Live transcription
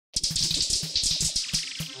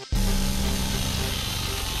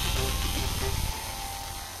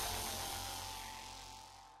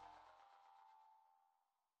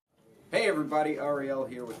Hey everybody, Ariel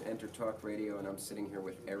here with EnterTalk Radio, and I'm sitting here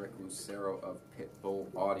with Eric Lucero of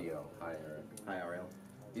Pitbull Audio. Hi Eric. Hi Ariel.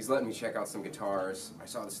 He's letting me check out some guitars. I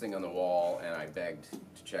saw this thing on the wall and I begged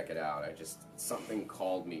to check it out. Something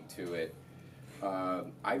called me to it.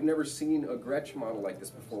 I've never seen a Gretsch model like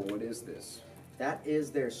this before. What is this? That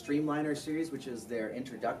is their Streamliner series, which is their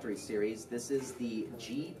introductory series. This is the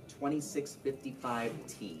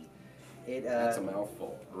G2655T. That's a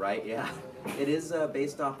mouthful. Right, yeah. It is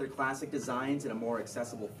based off their classic designs in a more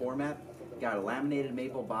accessible format. Got a laminated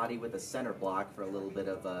maple body with a center block for a little bit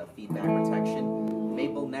of feedback protection.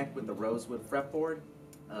 Maple neck with the rosewood fretboard.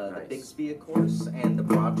 Nice. The Bixby, of course, and the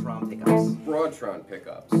Broadtron pickups. Broadtron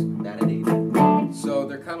pickups. That indeed. So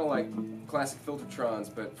they're kind of like classic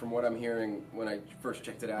Filtertrons, but from what I'm hearing, when I first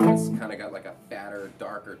checked it out, it's kind of got like a fatter,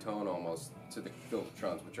 darker tone almost to the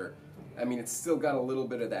Filtertrons, which are, I mean, it's still got a little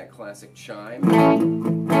bit of that classic chime, but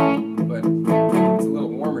it's a little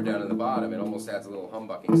warmer down in the bottom. It almost adds a little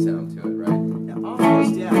humbucking sound to it, right? Yeah,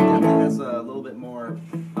 almost, yeah. It definitely has a little bit more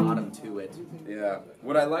bottom to it. Yeah.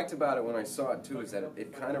 What I liked about it when I saw it, too, is that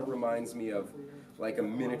it kind of reminds me of like a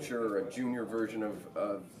miniature or a junior version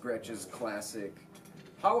of Gretsch's classic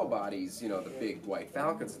hollow bodies, you know, the big white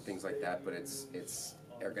Falcons and things like that, but it's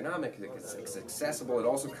ergonomic, it's accessible. It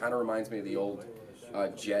also kind of reminds me of the old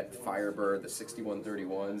Jet Firebird, the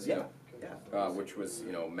 6131s, you know, which was,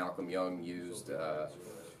 you know, Malcolm Young used,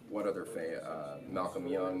 what other Malcolm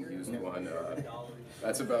Young used one.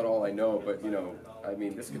 That's about all I know, but, you know, I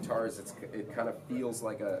mean, this guitar it kind of feels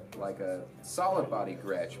like a solid body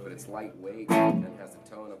Gretsch, but it's lightweight and has the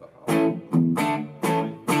tone of a hollow.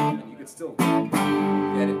 And you could still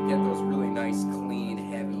get those really nice, clean,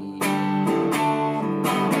 heavy,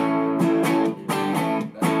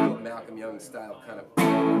 that real Malcolm Young style kind of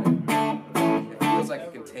feel. It feels like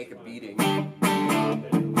it can take a beating. But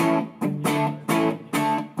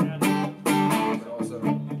also,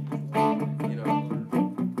 you know,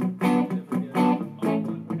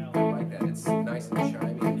 I like that. It's nice and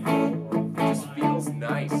shiny. It just feels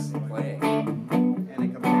nice playing. And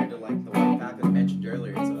it compared to like the white Falcon I mentioned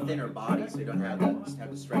earlier, it's a thinner body, so you don't have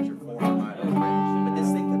to stretch your forearm out over it. But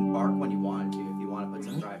this thing can bark when you want it to, if you want to put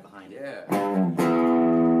some drive behind it. Yeah. Of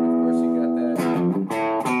course, you got that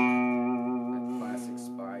classic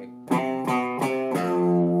spike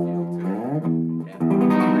feel to it. Yeah.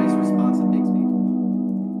 Nice responsive Bixby.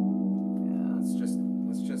 Yeah,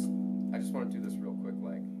 I just want to do this real quick,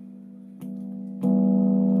 like.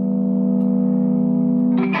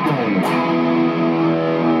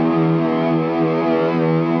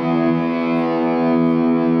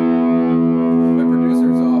 My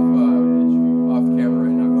producer's off camera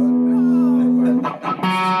right now.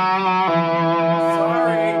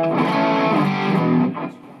 Sorry.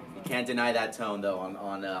 You can't deny that tone though.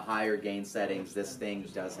 On higher gain settings, this thing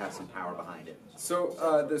does have some power behind it. So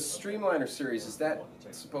the Streamliner series, is that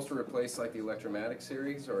supposed to replace like the Electromatic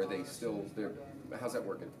series, or are they still there? How's that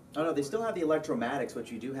working? Oh no, they still have the Electromatics,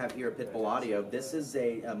 which you do have here at Pitbull Audio. This is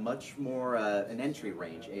a much more an entry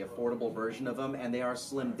range, a affordable version of them, and they are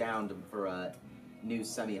slimmed down for new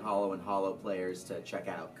semi-hollow and hollow players to check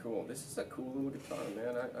out. Cool. This is a cool little guitar,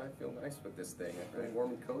 man. I feel nice with this thing. I feel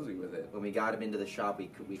warm and cozy with it. When we got him into the shop,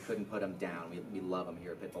 we couldn't put him down. We love him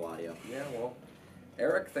here at Pitbull Audio. Yeah, well,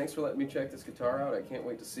 Eric, thanks for letting me check this guitar out. I can't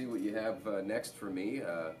wait to see what you have next for me.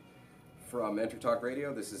 From EnterTalk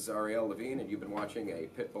Radio, this is Ariel, Levine, and you've been watching a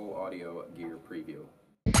Pitbull Audio Gear Preview.